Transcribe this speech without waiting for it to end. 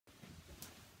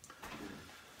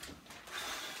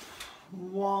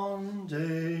One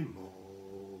day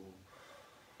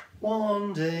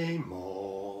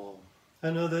more,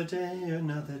 another day,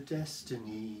 another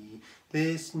destiny,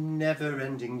 this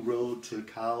never-ending road to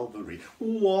Calvary.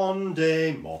 One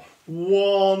day more,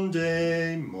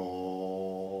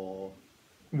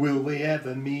 will we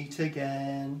ever meet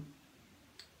again?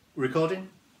 Recording?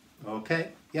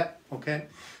 Okay, yep, okay.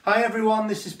 Hi everyone,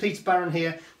 this is Peter Barron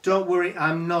here. Don't worry,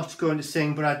 I'm not going to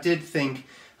sing, but I did think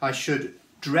I should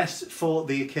dress for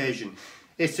the occasion.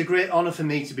 It's a great honour for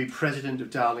me to be President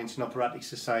of Darlington Operatic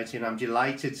Society, and I'm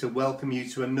delighted to welcome you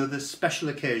to another special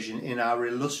occasion in our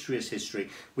illustrious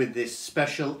history with this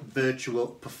special virtual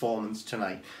performance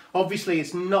tonight. Obviously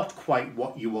it's not quite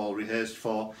what you all rehearsed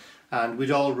for, and we'd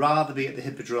all rather be at the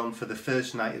Hippodrome for the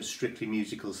first night of Strictly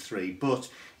Musicals 3, but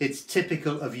it's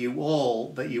typical of you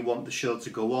all that you want the show to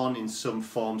go on in some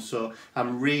form, so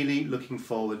I'm really looking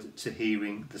forward to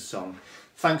hearing the song.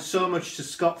 Thanks so much to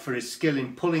Scott for his skill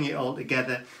in pulling it all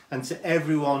together, and to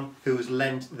everyone who has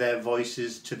lent their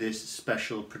voices to this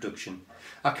special production.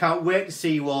 I can't wait to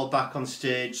see you all back on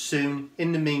stage soon.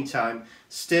 In the meantime,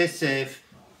 stay safe.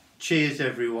 Cheers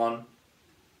everyone.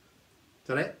 Is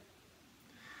that it?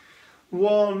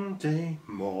 One day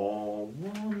more,